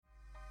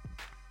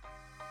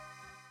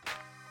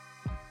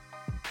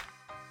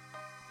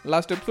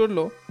Last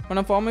ఎపిసోడ్లో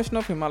మనం formation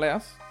of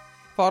Himalayas,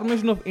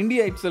 formation of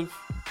India it self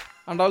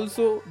and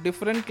also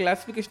different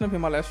classification of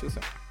Himalayas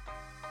చూసాం.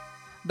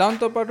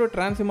 దాంతోపాటు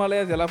ట్రాన్స్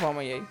హిమాలయాస్ ఎలా ఫామ్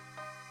అయ్యాయి,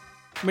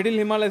 మిడిల్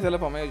హిమాలయాస్ ఎలా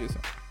ఫామ్ అయ్యాయి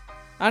చూసాం.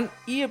 అండ్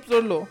ఈ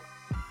ఎపిసోడ్లో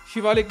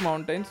శివాలిక్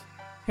మౌంటైన్స్,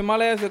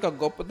 హిమాలయాస్ యొక్క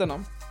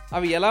గొప్పతనం,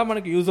 అవి ఎలా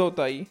మనకి యూజ్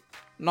అవుతాయి,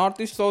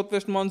 నార్త్ ఈస్ట్ సౌత్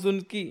వెస్ట్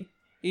మాన్సూన్కి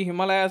ఈ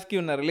హిమాలయాస్కి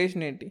ఉన్న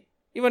రిలేషన్ ఏంటి,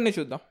 ఇవన్నీ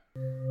చూద్దాం.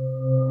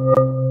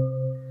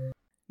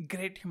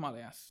 గ్రేట్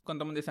హిమాలయాస్,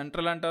 కొంతమంది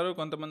సెంట్రల్ అంటారు,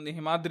 కొంతమంది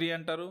హిమాద్రి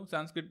అంటారు,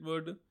 Sanskrit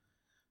word.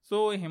 So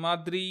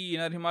Himadri,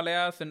 inner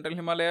Himalayas, central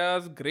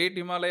Himalayas, great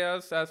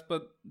Himalayas as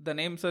per the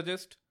name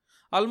suggest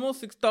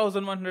almost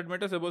 6,100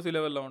 meters above sea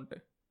లెవెల్లో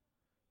ఉంటాయి.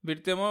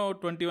 విడ్తేమో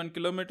 21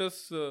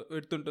 కిలోమీటర్స్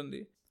విడ్త్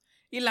ఉంటుంది.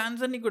 ఈ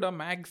ల్యాండ్స్ అన్నీ కూడా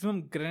మ్యాక్సిమం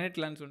గ్రెనైట్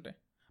ల్యాండ్స్ ఉంటాయి,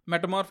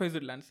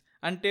 మెటమార్ఫైజ్డ్ ల్యాండ్స్.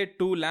 అంటే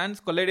టూ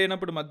ల్యాండ్స్ కొలైడ్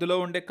అయినప్పుడు మధ్యలో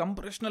ఉండే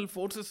కంప్రెషనల్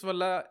ఫోర్సెస్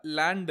వల్ల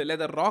ల్యాండ్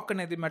లేదా రాక్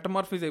అనేది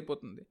మెటమార్ఫైజ్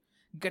అయిపోతుంది,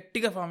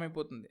 గట్టిగా ఫామ్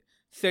అయిపోతుంది.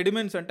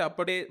 సెడిమెంట్స్ అంటే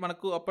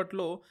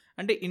అప్పట్లో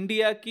అంటే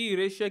ఇండియాకి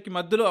యురేషియాకి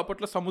మధ్యలో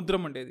అప్పట్లో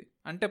సముద్రం ఉండేది.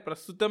 అంటే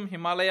ప్రస్తుతం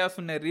హిమాలయాస్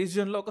ఉన్న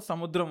రీజియన్లో ఒక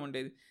సముద్రం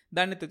ఉండేది,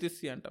 దాన్ని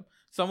తెతిస్సి అంటాం.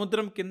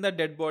 సముద్రం కింద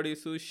dead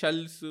bodies,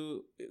 shells,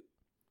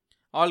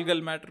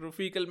 algal matter,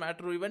 faecal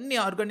matter, ఇవన్నీ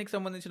ఆర్గానిక్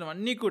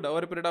సంబంధించినవన్నీ కూడా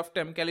over period of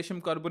time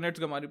calcium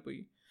కార్బోనేట్స్గా మారిపోయి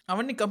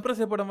అవన్నీ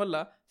కంప్రెస్ అయిపోవడం వల్ల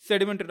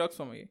సెడిమెంటరీ రాక్స్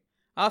ఫామ్ అయ్యాయి.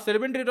 ఆ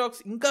సెడిమెంటరీ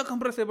రాక్స్ ఇంకా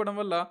కంప్రెస్ అయిపోవడం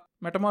వల్ల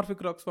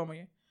మెటమార్ఫిక్ రాక్స్ ఫామ్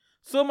అయ్యాయి.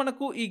 సో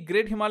మనకు ఈ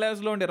గ్రేట్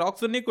హిమాలయాస్లో ఉండే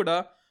రాక్స్ అన్నీ కూడా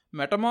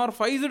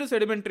మెటమార్ఫైజ్డ్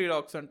సెడిమెంటరీ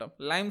రాక్స్ అంటాం.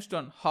 Lime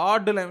stone,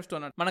 hard lime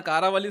stone అంటే మనకు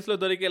ఆరావలీస్లో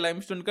దొరికే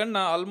లైమ్ స్టోన్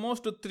కన్నా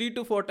ఆల్మోస్ట్ 3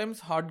 to 4 times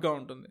హార్డ్గా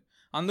ఉంటుంది.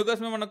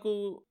 అందుకోసమే మనకు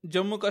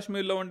జమ్మూ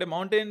కాశ్మీర్లో ఉండే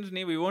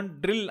మౌంటైన్స్ని we won't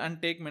drill and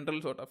take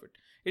minerals out of it.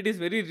 It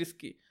is very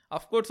risky.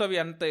 Of course అవి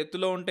అంత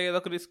ఎత్తులో ఉంటాయి, ఏదో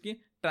ఒక రిస్కీ,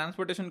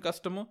 ట్రాన్స్పోర్టేషన్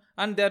కష్టము,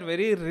 and they are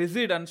very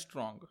rigid and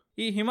strong.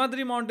 ఈ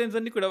హిమాద్రి మౌంటైన్స్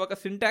అన్ని కూడా ఒక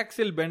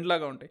సింటాక్సిల్ బెండ్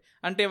లాగా ఉంటాయి,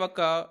 అంటే ఒక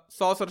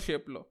సాసర్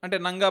షేప్లో. అంటే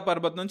నంగా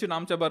పర్వత్ నుంచి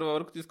నామ్చా పర్వత్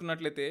వరకు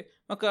తీసుకున్నట్లయితే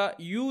ఒక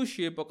యూ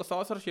షేప్, ఒక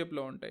సాసర్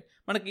షేప్లో ఉంటాయి.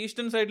 మనకి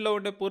ఈస్టర్న్ సైడ్లో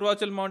ఉండే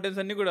పూర్వాచల్ మౌంటైన్స్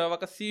అన్ని కూడా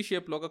ఒక సి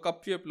షేప్లో, ఒక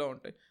కప్ షేప్లో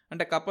ఉంటాయి.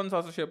 అంటే కప్ అండ్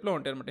సాసర్ షేప్లో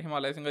ఉంటాయి అనమాట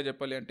హిమాలయస్. ఇంకా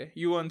చెప్పాలి అంటే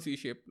యూ అండ్ సి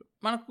షేప్లో.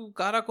 మనకు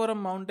కారాకోరం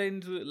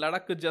మౌంటైన్స్,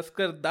 లడక్,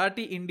 జస్కర్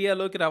దాటి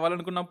ఇండియాలోకి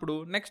రావాలనుకున్నప్పుడు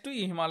నెక్స్ట్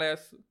ఈ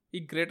హిమాలయాస్, ఈ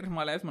గ్రేటర్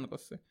హిమాలయాస్ మనకు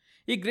వస్తాయి.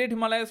 ఈ గ్రేట్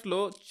హిమాలయాస్లో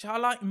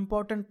చాలా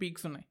ఇంపార్టెంట్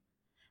పీక్స్ ఉన్నాయి.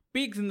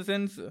 Peaks in the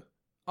sense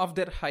of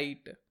their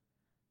height,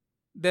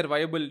 their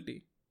viability,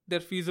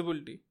 their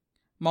feasibility.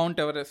 Mount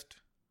Everest,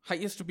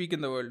 highest peak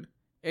in the world,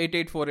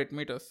 8848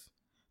 meters.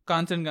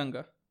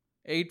 Kanchenjunga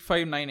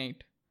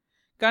 8598.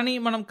 కానీ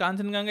మనం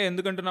కాంచన్గంగా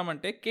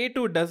ఎందుకంటున్నామంటే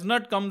K2 does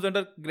not comes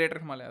under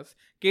greater Himalayas.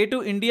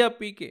 K2 India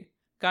పీకే,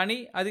 కానీ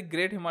అది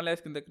గ్రేట్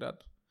హిమాలయాస్ కిందకి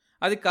రాదు.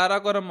 అది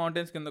కారాకోరం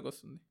మౌంటైన్స్ కిందకు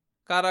వస్తుంది,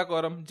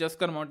 కారాకోరం,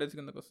 జస్కర్ మౌంటైన్స్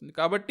కిందకు వస్తుంది.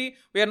 కాబట్టి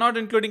we are not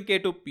including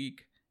K2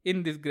 peak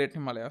in this great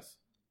Himalayas.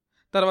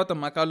 తర్వాత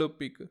మకాలు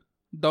పీక్,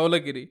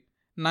 ధౌలగిరి,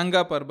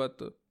 నంగా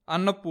పర్వత్,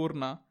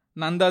 అన్నపూర్ణ,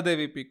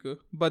 నందాదేవి పీక్,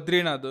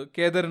 బద్రీనాథ్,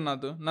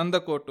 కేదార్నాథ్,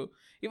 నందకోటు,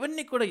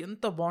 ఇవన్నీ కూడా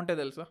ఎంత బాగుంటాయి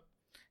తెలుసా.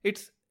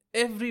 It's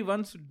every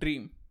one's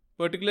dream,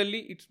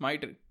 particularly it's my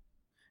dream.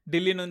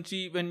 Delhi నుంచి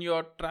when you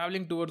are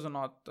travelling towards the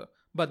north,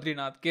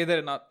 Badrinath,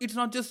 Kedarnath, it's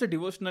not just a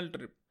devotional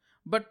trip,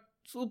 but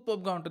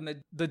సూపర్గా ఉంటుంది.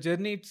 The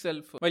journey it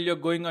self while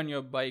you're going on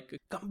your bike,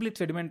 complete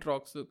sediment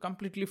racks,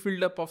 completely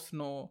filled up of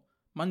snow,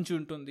 మంచు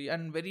ఉంటుంది,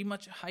 and very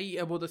much high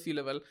above the sea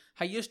level,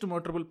 highest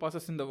motorable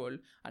passes in the world,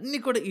 అన్నీ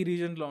కూడా ఈ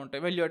రీజన్లో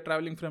ఉంటాయి well you are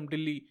travelling from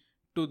Delhi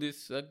to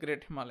this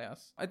great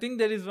Himalayas. I think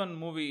there is one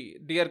movie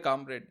dear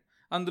comrade,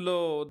 అందులో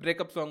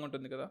breakup song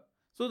ఉంటుంది కదా.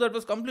 So that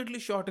was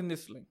completely shot in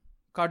this line,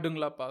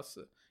 Khardungla pass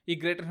ఈ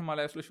greater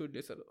హిమాలయాస్లో shoot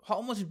చేశారు. How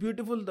much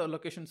beautiful the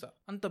locations are.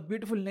 అంత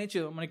beautiful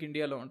nature మనకి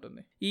ఇండియాలో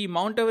ఉంటుంది. ఈ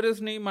మౌంట్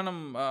ఎవరెస్ట్ని మనం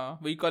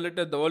we call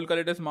it the world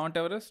call it as mount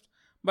Everest,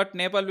 but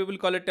Nepal people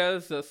call it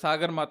as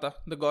Sagar Mata,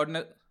 the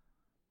goddess.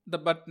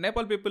 But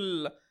Nepal people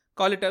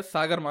call it as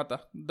Sagar Mata,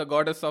 the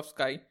goddess of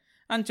sky,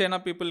 and China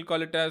people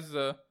call it as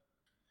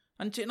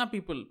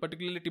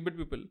particularly Tibet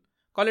people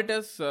call it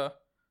as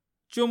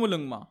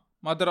Chomolungma,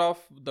 mother of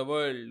the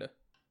world.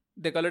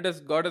 They call it as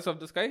goddess of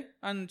the sky,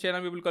 and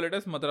China people call it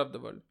as mother of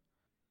the world.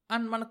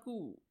 And మనకు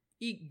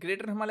ఈ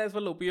greater Himalayas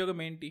వల్ల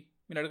ఉపయోగం ఏంటి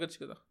మీరు అడగచ్చు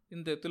కదా.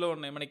 ఇంత ఎత్తులో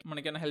ఉన్నాయి,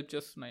 మనకైనా హెల్ప్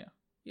చేస్తున్నాయా?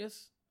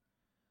 Yes,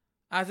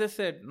 as I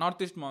said,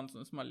 north east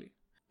monsoons. మళ్ళీ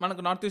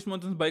మనకు నార్త్ ఈస్ట్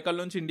మాన్సూన్స్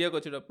బైకాల్ నుంచి ఇండియాకి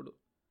వచ్చేటప్పుడు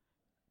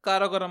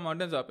కారాకోరం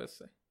మౌంటైన్స్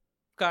ఆపేస్తాయి.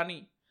 కానీ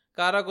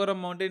కారాకోరం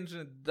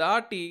మౌంటైన్స్ని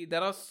దాటి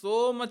there are so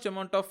much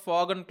amount of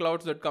fog and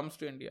clouds that comes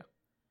to India.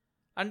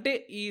 అంటే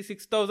ఈ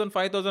 6,000,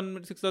 5,000,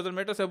 6,000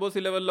 మీటర్స్ అబోవ్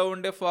సీ లెవెల్లో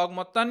ఉండే ఫాగ్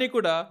మొత్తాన్ని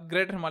కూడా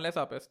గ్రేటర్ హిమాలయాస్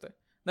ఆపేస్తాయి.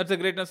 That's the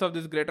greatness of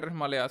this greater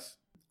Himalayas.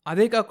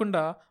 అదే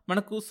కాకుండా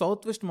మనకు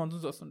సౌత్ వెస్ట్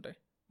మాన్సూన్స్ వస్తుంటాయి,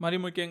 మరి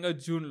ముఖ్యంగా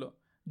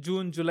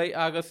June, July,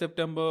 August,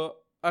 September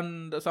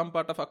and some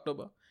part of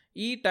October.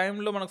 ఈ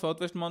టైంలో మనకు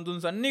సౌత్ వెస్ట్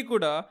మాన్సూన్స్ అన్నీ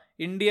కూడా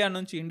ఇండియన్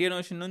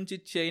ఓషన్ నుంచి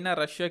చైనా,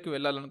 రష్యాకి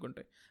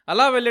వెళ్ళాలనుకుంటాయి.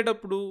 అలా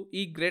వెళ్ళేటప్పుడు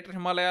ఈ గ్రేటర్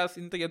హిమాలయాస్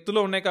ఇంత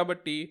ఎత్తులో ఉన్నాయి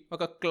కాబట్టి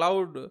ఒక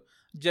క్లౌడ్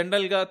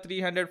జనరల్గా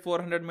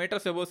 300-400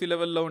 మీటర్స్ అబోవ్ సీ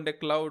లెవెల్లో ఉండే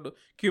క్లౌడ్,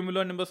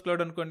 క్యూములో నింబస్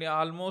క్లౌడ్ అనుకోండి,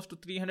 ఆల్మోస్ట్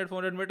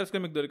 300-400 మీటర్స్గా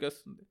మీకు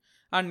దొరికేస్తుంది.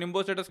 అండ్ నింబో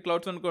స్టేటస్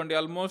క్లౌడ్స్ అనుకోండి,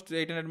 ఆల్మోస్ట్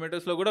 800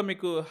 మీటర్స్లో కూడా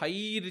మీకు high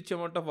rich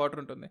amount of water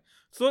ఉంటుంది.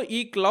 సో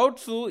ఈ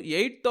క్లౌడ్స్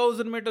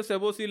 8,000 మీటర్స్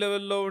అబోవ్ సీ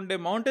లెవెల్లో ఉండే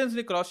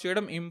మౌంటైన్స్ని క్రాస్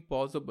చేయడం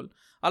ఇంపాసిబుల్.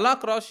 అలా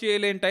క్రాస్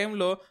చేయలేని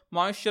టైంలో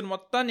మాయిశ్చర్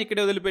మొత్తాన్ని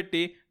ఇక్కడే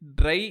వదిలిపెట్టి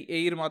డ్రై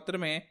ఎయిర్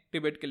మాత్రమే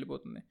టిబెట్కి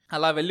వెళ్ళిపోతుంది.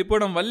 అలా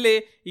వెళ్ళిపోవడం వల్లే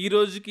ఈ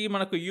రోజుకి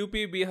మనకు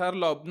యూపీ,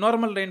 బీహార్లో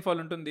అబ్నార్మల్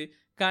రైన్ఫాల్ ఉంటుంది,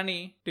 కానీ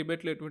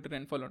టిబెట్లో ఎటువంటి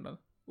రైన్ఫాల్ ఉండదు.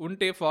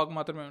 ఉంటే ఫాగ్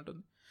మాత్రమే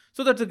ఉంటుంది.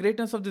 So that's the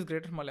greatness of this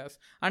greater Himalayas.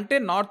 అంటే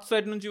నార్త్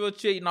సైడ్ నుంచి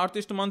వచ్చే నార్త్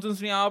ఈస్ట్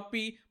మాన్సూన్స్ని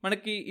ఆపి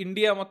మనకి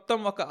ఇండియా మొత్తం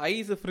ఒక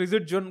ఐస్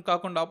ఫ్రిజిడ్ జోన్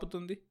కాకుండా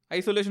ఆపుతుంది,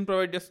 ఐసోలేషన్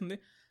ప్రొవైడ్ చేస్తుంది.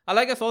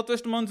 అలాగే సౌత్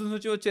వెస్ట్ మాన్సూన్స్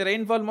నుంచి వచ్చే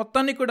రైన్ఫాల్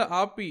మొత్తాన్ని కూడా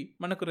ఆపి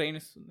మనకు రైన్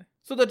ఇస్తుంది.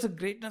 So that's the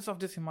greatness of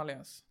this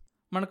Himalayas.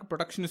 మనకు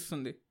ప్రొటెక్షన్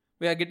ఇస్తుంది.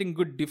 We are getting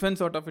good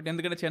defence out of it.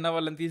 ఎందుకంటే చైనా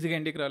వాళ్ళని ఈజీగా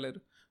ఇంటికి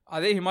రాలేరు.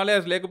 అదే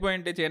హిమాలయాస్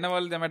లేకపోయింటే చైనా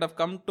వాళ్ళు they might have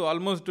come to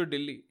almost to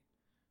Delhi.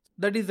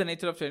 That is the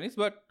nature of Chinese.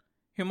 But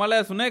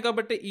Himalayas ఉన్నాయి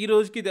కాబట్టి ఈ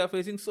రోజుకి they are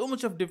facing so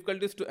much of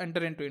difficulties to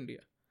enter in to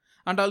India.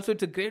 And also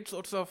it's a great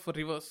source of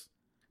reverse.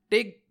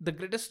 Take the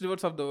greatest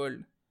reverse of the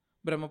world,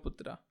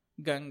 Brahmaputra,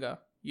 Ganga,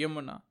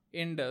 Yamuna,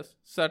 Indus,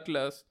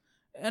 Sutlej,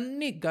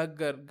 అన్ని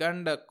గగ్గర్,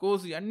 గండ,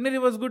 కోసి అన్ని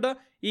reverse కూడా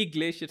ఈ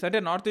గ్లేషియర్స్ అంటే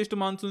నార్త్ ఈస్ట్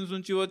మాన్సూన్స్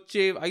నుంచి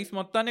వచ్చే ice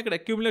మొత్తాన్ని ఇక్కడ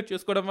అక్యుములేట్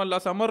చేసుకోవడం వల్ల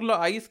సమ్మర్లో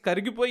ఐస్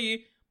కరిగిపోయి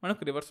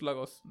మనకు రివర్స్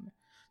లాగా వస్తుంది.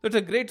 So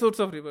it's a great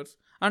source of reverse.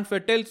 And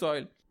fertile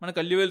soil, మనకు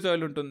అల్యూవెల్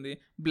సాయిల్ ఉంటుంది,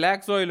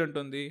 బ్లాక్ సాయిల్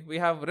ఉంటుంది, we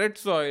have read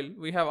soil,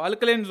 we have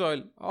alkaline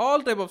soil,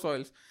 all type of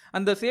soils.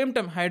 And the same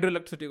time hydro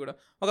electricity కూడా.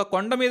 ఒక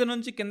కొండ మీద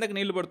నుంచి కిందకి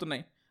నీళ్లు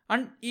పడుతున్నాయి.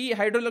 అండ్ ఈ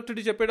హైడ్రో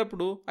ఎలక్ట్రిసిటీ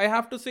చెప్పేటప్పుడు I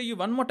have to say you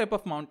one more type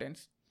of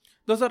mountains.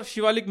 Those are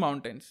Shivalik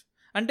mountains.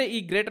 అంటే ఈ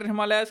గ్రేటర్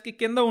హిమాలయాస్కి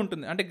కింద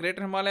ఉంటుంది. అంటే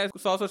గ్రేటర్ హిమాలయాస్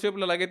సాసర్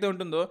షేప్లో ఎలాగైతే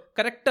ఉంటుందో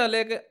కరెక్ట్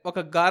అలాగే ఒక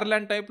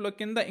గార్లాండ్ టైప్లో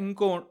కింద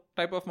ఇంకో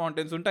టైప్ ఆఫ్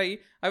మౌంటైన్స్ ఉంటాయి.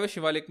 అవి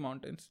శివాలిక్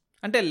మౌంటైన్స్.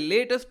 అంటే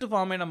లేటెస్ట్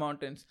ఫామ్ అయిన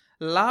మౌంటైన్స్,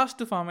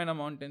 లాస్ట్ ఫామ్ అయిన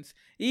మౌంటైన్స్,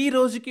 ఈ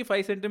రోజుకి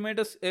 5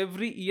 సెంటీమీటర్స్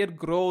ఎవ్రీ ఇయర్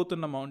గ్రో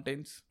అవుతున్న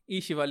మౌంటైన్స్ ఈ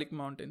శివాలిక్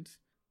మౌంటైన్స్.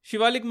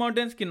 శివాలిక్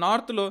మౌంటైన్స్కి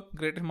నార్త్లో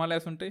గ్రేటర్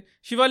హిమాలయాస్ ఉంటాయి,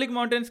 శివాలిక్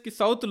మౌంటైన్స్కి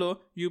సౌత్లో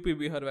యూపీ,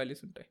 బీహార్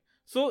వ్యాలీస్ ఉంటాయి.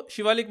 సో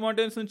శివాలిక్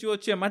మౌంటైన్స్ నుంచి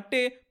వచ్చే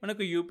మట్టే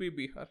మనకు యూపీ,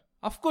 బీహార్.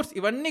 అఫ్ కోర్స్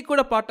ఇవన్నీ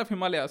కూడా పార్ట్ ఆఫ్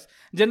హిమాలయాస్.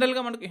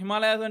 జనరల్గా మనకు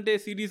హిమాలయాస్ అంటే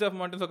సిరీస్ ఆఫ్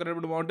మౌంటైన్స్, ఒక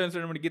 2 మౌంటైన్స్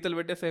 2 గీతలు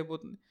పెట్టేసి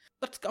అయిపోతుంది.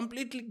 That's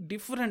completely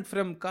different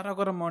from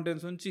Karakoram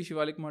mountains నుంచి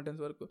శివాలిక్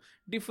మౌంటైన్స్ వరకు.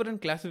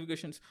 Different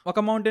classifications. ఒక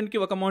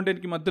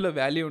మౌంటైన్కి మధ్యలో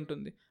వ్యాలీ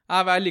ఉంటుంది.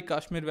 ఆ valley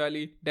Kashmir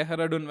valley,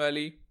 Dehradun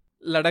valley,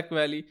 Ladakh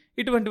valley,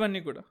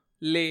 ఇటువంటివన్నీ కూడా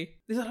లే.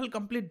 These are all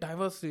complete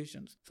divorce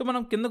reasons. So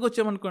మనం కిందకు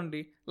వచ్చామనుకోండి,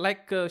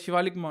 లైక్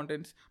శివాలిక్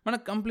మౌంటైన్స్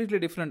మనకు కంప్లీట్లీ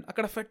డిఫరెంట్.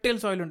 అక్కడ ఫెర్టైల్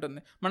సాయిల్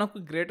ఉంటుంది. మనకు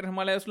గ్రేటర్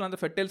హిమాలయాస్లో అంత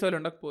ఫెర్టైల్ సాయిల్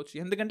ఉండకపోవచ్చు,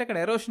 ఎందుకంటే అక్కడ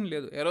ఎరోషన్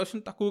లేదు,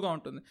 ఎరోషన్ తక్కువగా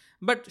ఉంటుంది.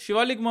 బట్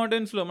శివాలిక్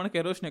మౌంటైన్స్లో మనకు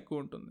ఎరోషన్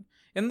ఎక్కువ ఉంటుంది,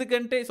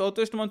 ఎందుకంటే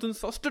south west monsoons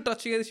first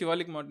touch అయ్యేది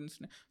శివాలిక్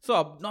మౌంటైన్స్ని. సో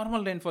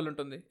అబ్నార్మల్ రైన్ఫాల్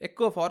ఉంటుంది,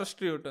 ఎక్కువ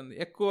ఫారెస్ట్రీ ఉంటుంది,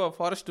 ఎక్కువ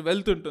ఫారెస్ట్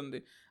వెల్త్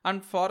ఉంటుంది.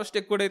 అండ్ ఫారెస్ట్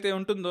ఎక్కడైతే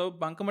ఉంటుందో,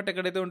 బంకమట్టి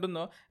ఎక్కడైతే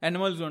ఉంటుందో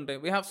అనిమల్స్ ఉంటాయి.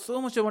 We have so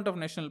much amount of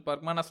national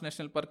park, Manas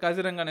national park,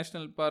 Kaziranga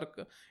national park,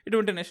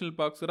 ఇటువంటి national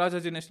parks,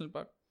 Rajaji national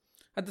park.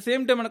 At the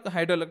same time మనకు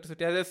hydro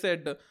electricity. As I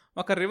said,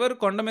 ఒక రివర్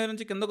కొండ మీద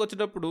నుంచి కిందకు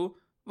వచ్చేటప్పుడు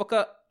ఒక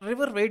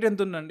రివర్ వెయిట్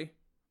ఎంత ఉందండి?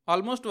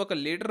 ఆల్మోస్ట్ 1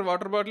 లీటర్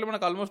వాటర్ బాటిల్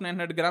మనకు ఆల్మోస్ట్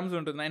 900 గ్రామ్స్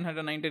ఉంటుంది,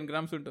 919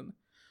 గ్రామ్స్ ఉంటుంది.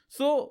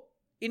 సో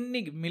ఇన్ని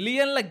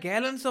మిలియన్ల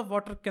గ్యాలన్స్ ఆఫ్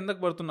వాటర్ కిందకు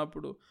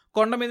పడుతున్నప్పుడు,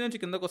 కొండ మీద నుంచి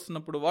కిందకు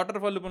వస్తున్నప్పుడు, వాటర్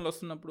ఫాల్ రూపంలో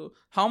వస్తున్నప్పుడు,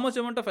 how much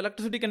amount of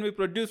electricity can be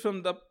produce from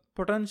the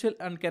potential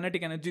and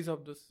kinetic energies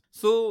of this.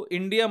 So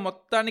India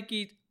మొత్తానికి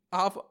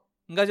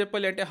ఇంకా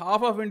చెప్పాలి అంటే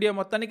హాఫ్ ఆఫ్ ఇండియా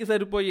మొత్తానికి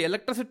సరిపోయే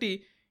ఎలక్ట్రిసిటీ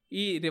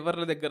ఈ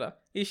రివర్ల దగ్గర,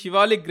 ఈ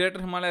శివాలిక్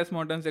గ్రేటర్ హిమాలయస్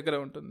మౌంటైన్స్ దగ్గర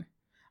ఉంటుంది.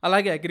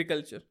 అలాగే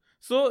అగ్రికల్చర్.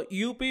 సో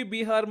యూపీ,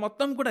 బీహార్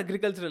మొత్తం కూడా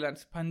agricultural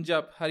lands.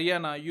 Punjab,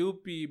 Haryana,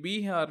 UP,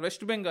 Bihar,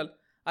 west Bengal,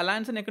 ఆ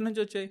ల్యాండ్స్ ఎక్కడి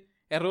నుంచి వచ్చాయి?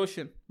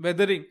 Erosion,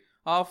 weathering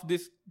of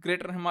this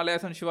greater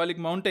Himalayas and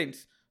Shivalik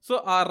mountains. So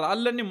ఆ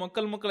రాళ్ళన్నీ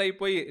ముక్కలు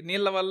అయిపోయి,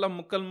 నీళ్ళ వల్ల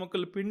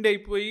ముక్కలు పిండి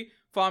అయిపోయి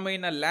ఫామ్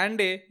అయిన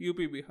ల్యాండే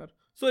UP, Bihar.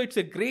 So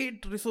it's a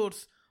great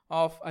resource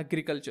of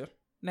agriculture.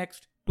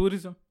 Next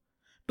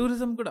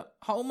tourism కూడా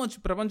హౌ మచ్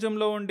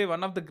ప్రపంచంలో ఉండే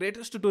one of the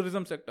greatest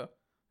tourism sector.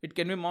 It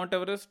can B mount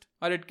Everest,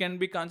 are it can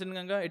B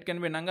Kanchenjunga, it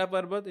can B నంగా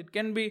Parbat, it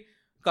can B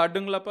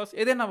Khardungla pass,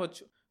 ఏదైనా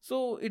అవ్వచ్చు. So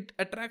it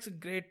attracts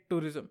great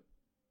tourism,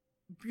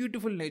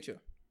 beautiful nature.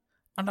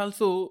 And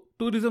also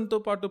టూరిజంతో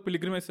పాటు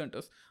pilgrimage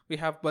centres. We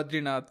have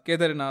Badrinath,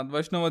 Kedarnath,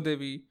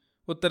 Vaishno Devi,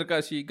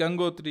 Uttarkashi,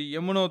 Gangotri,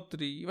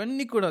 Yamunotri,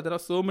 ఇవన్నీ కూడా there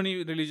are so many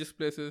religious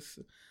places.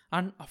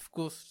 And of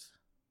course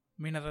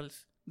minerals.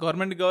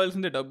 గవర్నమెంట్కి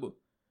కావాల్సిందే డబ్బు,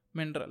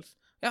 minerals.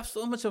 We have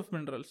so much of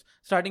minerals,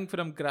 starting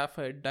from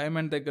graphite,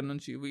 diamond దగ్గర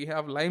నుంచి we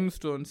have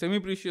limestone,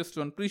 semi-precious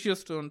stone, precious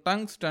stone,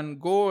 tungsten,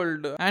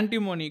 gold,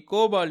 antimony,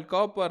 cobalt,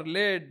 copper,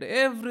 lead,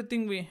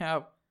 everything we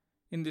have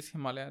in this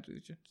Himalayan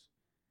regions.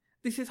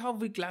 This is how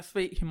we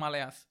classify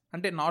Himalayas.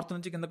 అంటే north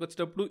నుంచి కిందకు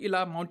వచ్చేటప్పుడు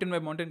ఇలా mountain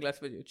by mountain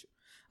classify చేయొచ్చు.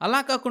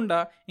 అలా కాకుండా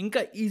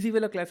ఇంకా easy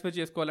వేలో క్లాసిఫై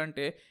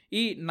చేసుకోవాలంటే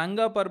ఈ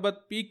నంగా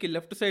పర్బత్ పీక్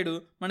లెఫ్ట్ సైడ్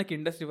మనకి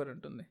ఇండస్ రివర్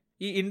ఉంటుంది.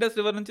 ఈ ఇండస్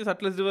రివర్ నుంచి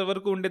సట్లెజ్ రివర్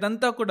వరకు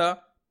ఉండేదంతా కూడా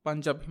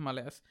పంజాబ్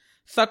హిమాలయాస్.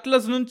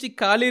 సట్లెజ్ నుంచి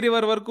కాళీ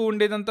రివర్ వరకు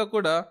ఉండేదంతా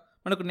కూడా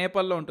మనకు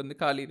నేపాల్లో ఉంటుంది,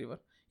 కాళీ రివర్.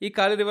 ఈ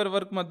కాళీ రివర్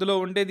వరకు మధ్యలో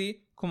ఉండేది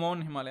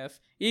కుమౌన్ హిమాలయాస్.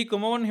 ఈ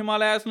కుమౌన్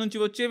హిమాలయాస్ నుంచి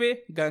వచ్చేవే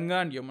గంగా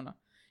అండ్ యమున.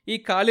 ఈ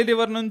కాళీ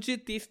రివర్ నుంచి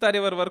తీస్తా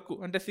రివర్ వరకు,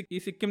 అంటే ఈ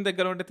సిక్కిం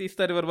దగ్గర ఉండే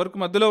తీస్తా రివర్ వరకు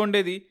మధ్యలో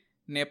ఉండేది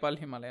నేపాల్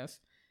హిమాలయాస్.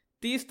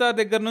 తీస్తా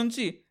దగ్గర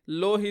నుంచి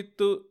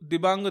లోహిత్,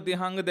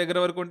 దిహాంగ్ దగ్గర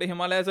వరకు ఉండే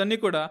హిమాలయాస్ అన్నీ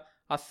కూడా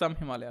Assam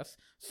Himalayas.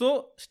 So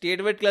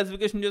state wide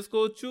classification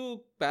చేసుకోవచ్చు,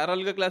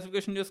 ప్యారల్గా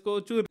క్లాసిఫికేషన్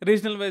చేసుకోవచ్చు,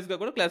 రీజనల్ వైజ్గా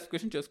కూడా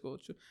క్లాసిఫికేషన్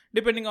చేసుకోవచ్చు,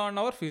 డిపెండింగ్ ఆన్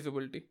అవర్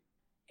ఫీజిబిలిటీ.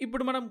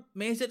 ఇప్పుడు మనం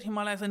మేజర్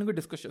హిమాలయాస్ అని కూడా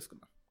డిస్కస్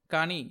చేసుకుందాం.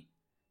 కానీ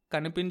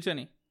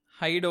కనిపించని,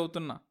 హైడ్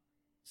అవుతున్న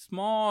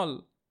స్మాల్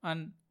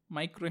అండ్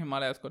మైక్రో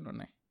హిమాలయాస్ కొన్ని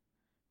ఉన్నాయి.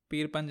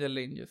 Peer Panjal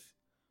ranges,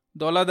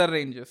 ధౌలాధర్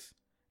ranges,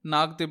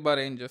 నాగ్తిబ్బా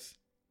ranges,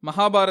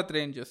 Mahabharat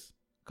ranges,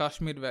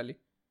 Kashmir valley,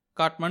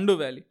 Kathmandu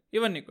valley,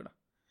 ఇవన్నీ కూడా.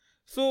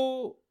 సో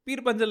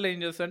పీర్ పంజల్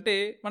రేంజెస్ అంటే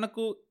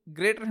మనకు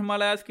గ్రేటర్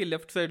హిమాలయాస్కి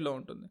లెఫ్ట్ సైడ్లో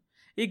ఉంటుంది.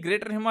 ఈ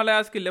గ్రేటర్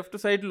హిమాలయాస్కి లెఫ్ట్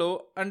సైడ్లో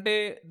అంటే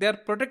they are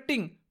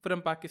protecting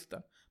from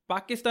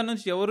Pakistan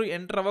నుంచి ఎవరు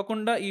ఎంటర్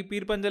అవ్వకుండా ఈ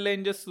పీర్ పంజల్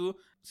రేంజెస్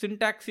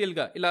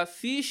సింటాక్సియల్గా ఇలా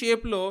సి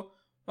షేప్లో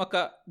ఒక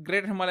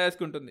గ్రేటర్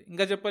హిమాలయాస్కి ఉంటుంది.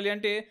 ఇంకా చెప్పాలి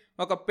అంటే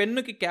ఒక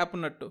పెన్నుకి క్యాప్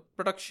ఉన్నట్టు,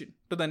 ప్రొటెక్షన్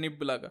టు ద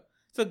నిబ్ లాగా.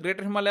 సో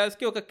గ్రేటర్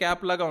హిమాలయాస్కి ఒక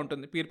క్యాప్ లాగా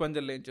ఉంటుంది పీర్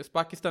పంజల్ రేంజెస్,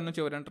 పాకిస్తాన్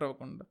నుంచి ఎవరు ఎంటర్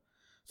అవ్వకుండా.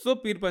 సో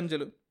పీర్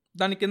పంజల్,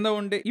 దాని కింద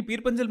ఉండే ఈ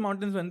పీర్ పంజల్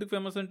మౌంటైన్స్ ఎందుకు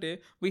ఫేమస్ అంటే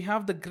we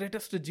have the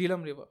greatest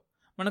Jhelum river.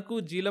 మనకు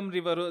జీలం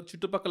రివర్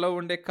చుట్టుపక్కల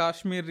ఉండే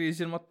కాశ్మీర్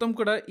రీజియన్ మొత్తం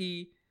కూడా ఈ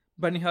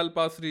Banihal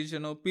pass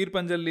reason, peer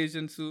Panjal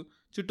reasons,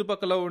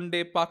 చుట్టుపక్కల ఉండే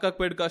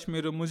పాకాక్పేడ్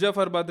Kashmir,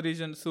 Muzaffarabad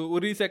reasons,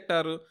 Uri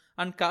sector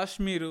and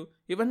Kashmir,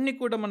 ఇవన్నీ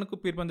కూడా మనకు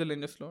పీర్ పంజల్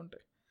రేంజెస్లో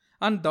ఉంటాయి.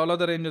 అండ్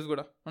ధౌలాధర్ రేంజెస్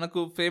కూడా మనకు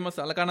ఫేమస్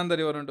అలకానంద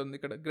రివర్ ఉంటుంది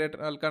ఇక్కడ,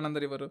 greater Alakananda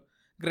river,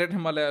 great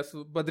Himalayas,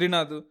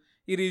 Badrinath,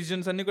 ఈ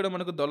రీజియన్స్ అన్నీ కూడా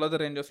మనకు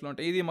ధౌలాధర్ రేంజెస్లో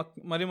ఉంటాయి. ఇది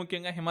మరీ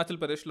ముఖ్యంగా హిమాచల్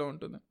ప్రదేశ్లో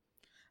ఉంటుంది.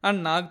 అండ్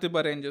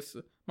నాగ్తిబ్బా రేంజెస్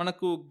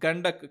మనకు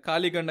గండక్,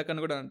 కాళీ గండక్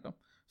అని కూడా అంటాం.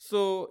 సో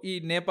ఈ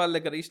నేపాల్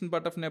దగ్గర, ఈస్టర్న్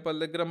పార్ట్ ఆఫ్ నేపాల్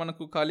దగ్గర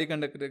మనకు కాళీ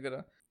గండక్ దగ్గర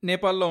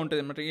నేపాల్లో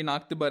ఉంటుంది అన్నమాట ఈ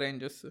నాగ్తిబ్బా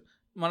ranges.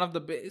 One of the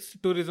best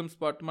tourism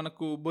spot.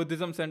 మనకు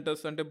బుద్ధిజం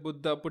సెంటర్స్, అంటే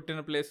బుద్ధ పుట్టిన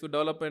ప్లేస్,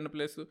 డెవలప్ అయిన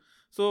ప్లేస్.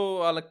 సో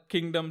వాళ్ళ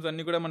కింగ్డమ్స్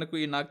అన్నీ కూడా మనకు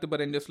ఈ నాగ్తిబ్బా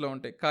రేంజెస్లో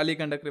ఉంటాయి, కాళీ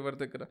గండక్ రివర్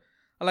దగ్గర.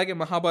 అలాగే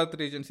మహాభారత్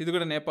రీజన్స్, ఇది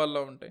కూడా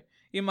నేపాల్లో ఉంటాయి.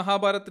 ఈ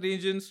మహాభారత్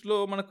రీజన్స్లో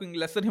మనకు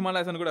లెసర్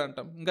హిమాలయాస్ అని కూడా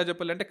అంటాం. ఇంకా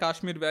చెప్పాలంటే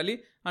Kashmir valley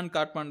and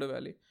Kathmandu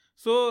valley.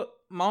 So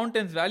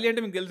mountains, valley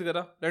అంటే మీకు తెలుసు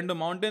కదా, రెండు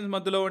మౌంటైన్స్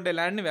మధ్యలో ఉండే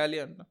ల్యాండ్ని వ్యాలీ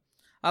అంటాం.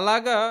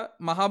 అలాగా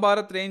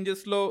మహాభారత్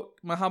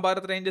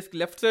రేంజెస్కి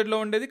లెఫ్ట్ సైడ్లో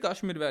ఉండేది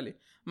కాశ్మీర్ వ్యాలీ,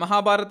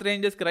 మహాభారత్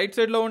రేంజెస్కి రైట్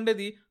సైడ్లో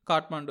ఉండేది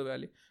కాఠ్మండూ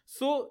వ్యాలీ.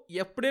 సో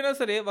ఎప్పుడైనా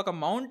సరే ఒక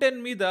మౌంటైన్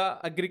మీద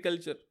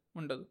అగ్రికల్చర్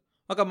ఉండదు,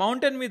 ఒక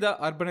మౌంటైన్ మీద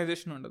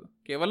అర్బనైజేషన్ ఉండదు.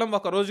 కేవలం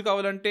ఒక రోజు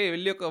కావాలంటే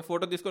వెళ్ళి ఒక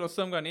ఫోటో తీసుకొని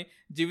వస్తాం, కానీ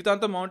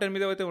జీవితాంతం మౌంటైన్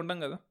మీద అయితే ఉండం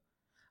కదా.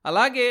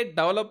 అలాగే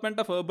డెవలప్మెంట్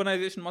ఆఫ్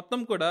అర్బనైజేషన్ మొత్తం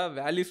కూడా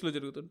వ్యాలీస్లో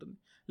జరుగుతుంటుంది,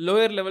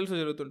 లోయర్ లెవెల్స్లో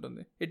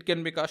జరుగుతుంటుంది. It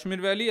can be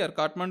Kashmir valley or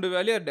Kathmandu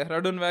valley or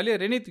Dehradun valley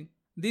or anything.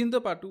 దీంతో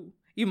పాటు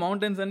ఈ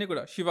మౌంటైన్స్ అన్నీ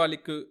కూడా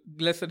Shivalik,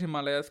 lesser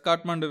Himalayas,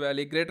 Kathmandu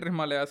valley, greater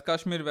Himalayas,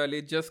 Kashmir valley,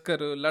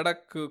 Zanskar,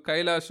 Ladakh,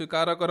 Kailash,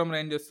 Karakoram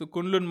ranges,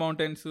 Kunlun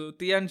mountains,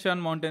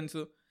 Tian Shan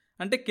mountains.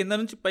 అంటే కింద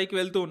నుంచి పైకి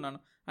వెళ్తూ ఉన్నాను,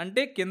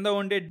 అంటే కింద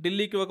ఉండే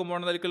ఢిల్లీకి ఒక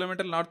 300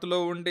 కిలోమీటర్ల నార్త్లో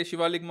ఉండే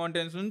శివాలిక్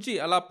మౌంటైన్స్ నుంచి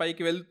అలా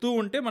పైకి వెళ్తూ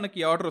ఉంటే మనకి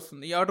ఈ ఆర్డర్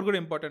వస్తుంది. ఈ ఆర్డర్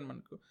కూడా ఇంపార్టెంట్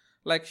మనకు.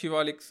 Like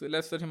Shivaliks,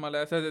 lesser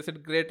Himalayas,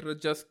 greater,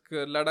 జస్క్,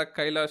 Ladakh,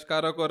 Kailash,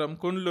 Karakoram,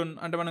 కుండ్లున్,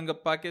 అంటే మనం ఇంకా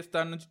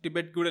పాకిస్తాన్ నుంచి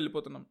టిబెట్కి కూడా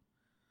వెళ్ళిపోతున్నాం.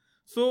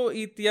 సో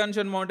ఈ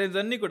తియాన్షాన్ మౌంటైన్స్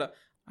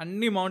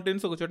అన్ని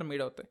మౌంటైన్స్ ఒక చోట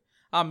మీట్ అవుతాయి.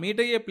 ఆ మీట్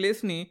అయ్యే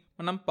ప్లేస్ని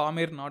మనం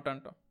పామీర్ నాట్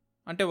అంటాం.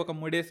 అంటే ఒక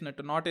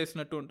ముడేసినట్టు, నాట్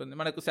వేసినట్టు ఉంటుంది.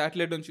 మనకు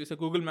శాటిలైట్ నుంచి చూస్తే,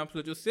 గూగుల్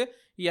మ్యాప్స్లో చూస్తే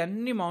ఈ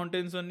అన్ని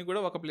మౌంటైన్స్ అన్నీ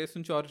కూడా ఒక ప్లేస్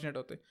నుంచి ఆరిజినేట్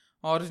అవుతాయి.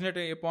 ఆరిజినేట్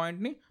అయ్యే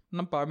పాయింట్ని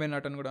మనం పామీర్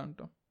నాట్ అని కూడా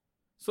అంటాం.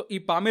 సో ఈ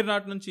పామీర్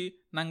నాట్ నుంచి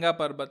నంగా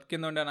పర్బత్,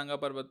 కింద ఉండే నంగా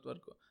పర్బత్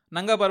వరకు,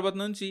 నంగా పర్బత్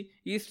నుంచి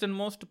eastern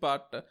most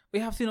part we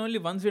have seen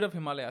only one side of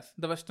Himalayas,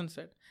 the western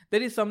side.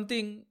 There is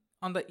something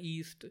on the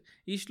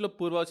ఈస్ట్లో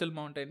పూర్వాచల్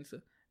మౌంటైన్స్,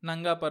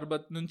 నంగా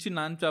పర్బత్ నుంచి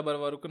నామ్చా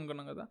బర్వా వరకు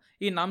అనుకున్నాం కదా.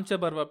 ఈ నామ్చా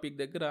బర్వా పీక్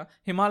దగ్గర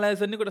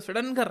హిమాలయాస్ అన్నీ కూడా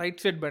సడన్గా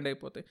రైట్ సైడ్ బెండ్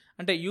అయిపోతాయి.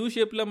 అంటే యూ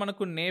షేప్లో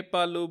మనకు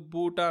నేపాల్,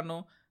 భూటాను,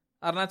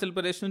 అరుణాచల్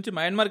ప్రదేశ్ నుంచి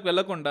మయన్మార్కి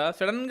వెళ్లకుండా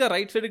సడన్గా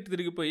రైట్ సైడ్కి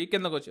తిరిగిపోయి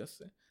కిందకు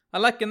వచ్చేస్తాయి.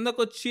 అలా కిందకు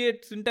వచ్చే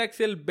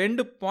సింటాక్సియల్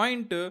బెండ్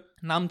పాయింట్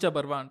నామ్చా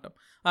బర్వా అంటాం.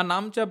 ఆ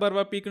నామ్చా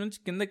బర్వా పీక్ నుంచి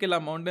కిందకి ఇలా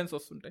మౌంటైన్స్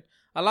వస్తుంటాయి.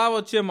 అలా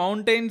వచ్చే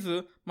మౌంటైన్స్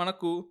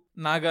మనకు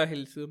Naga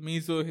hills,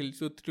 Mizo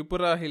hills,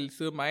 Tripura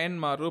hills,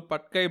 మయన్మారు,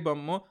 Patkai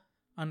బమ్ము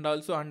and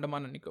also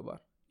Andaman and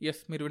Nicobar.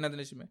 Yes, మీరు విన్నది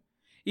నిజమే.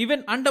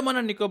 Even Andaman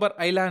and Nicobar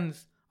islands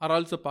are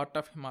also part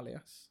of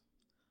Himalayas.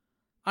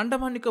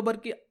 Andaman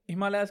నికోబార్కి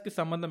హిమాలయాస్కి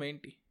సంబంధం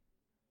ఏంటి?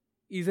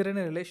 Is there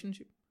any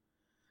relationship?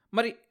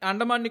 మరి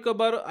అండమాన్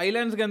నికోబార్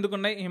ఐలాండ్స్గా ఎందుకు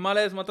ఉన్నాయి,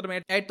 హిమాలయాస్ మాత్రం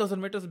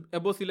 8000 మీటర్స్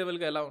అబోవ్ సీ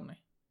లెవెల్గా ఎలా ఉన్నాయి?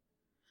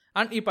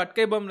 అండ్ ఈ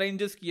పట్కై బమ్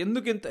రేంజెస్కి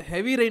ఎందుకు ఇంత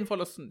హెవీ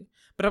రెయిన్ఫాల్ వస్తుంది?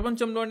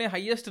 ప్రపంచంలోనే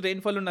హయ్యెస్ట్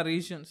రెయిన్ఫాల్ ఉన్న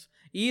రీజియన్స్,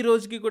 ఈ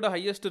రోజుకి కూడా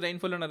హయ్యెస్ట్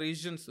రెయిన్ఫాల్ ఉన్న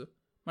రీజియన్స్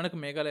మనకు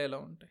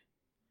మేఘాలయలో ఉంటాయి.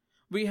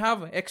 We have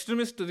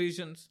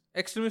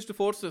extremist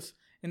forces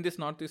in this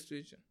northeast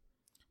region.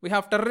 We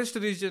have terrorist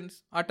regions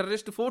or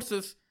terrorist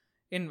forces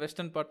in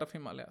western part of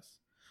Himalayas.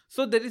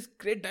 So there is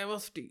great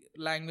diversity,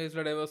 language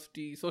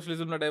diversity,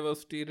 socialism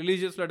diversity,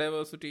 religious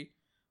diversity.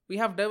 We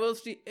have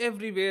diversity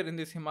everywhere in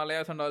this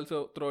Himalayas and also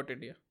throughout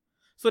India.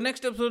 So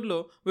next episode lo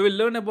we will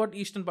learn about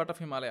eastern part of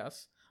Himalayas.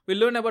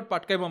 We'll learn about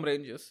Patkaibam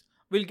ranges.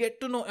 We'll get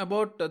to know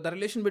about the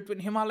relation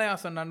between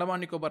Himalayas and Andaman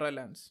Nicobar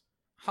Islands.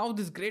 How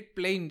these great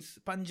plains,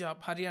 Punjab,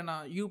 Haryana,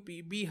 UP,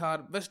 Bihar,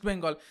 West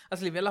Bengal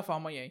అసలు ఇవి ఎలా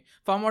form అయ్యాయి,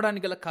 form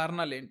అవడానికి గల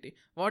కారణాలు ఏంటి,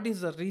 what is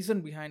the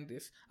reason behind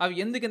this, అవి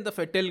ఎందుకు ఎంత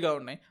ఫెర్టైల్గా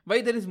ఉన్నాయి, why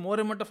there is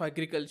more amount of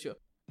agriculture,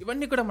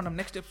 ఇవన్నీ కూడా మనం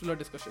నెక్స్ట్ ఎపిసోడ్లో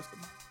డిస్కస్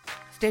చేసుకుందాం.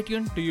 Stay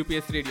tune to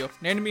UPS radio.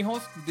 నేను మీ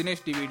హోస్ట్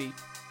దినేష్ డివిడి.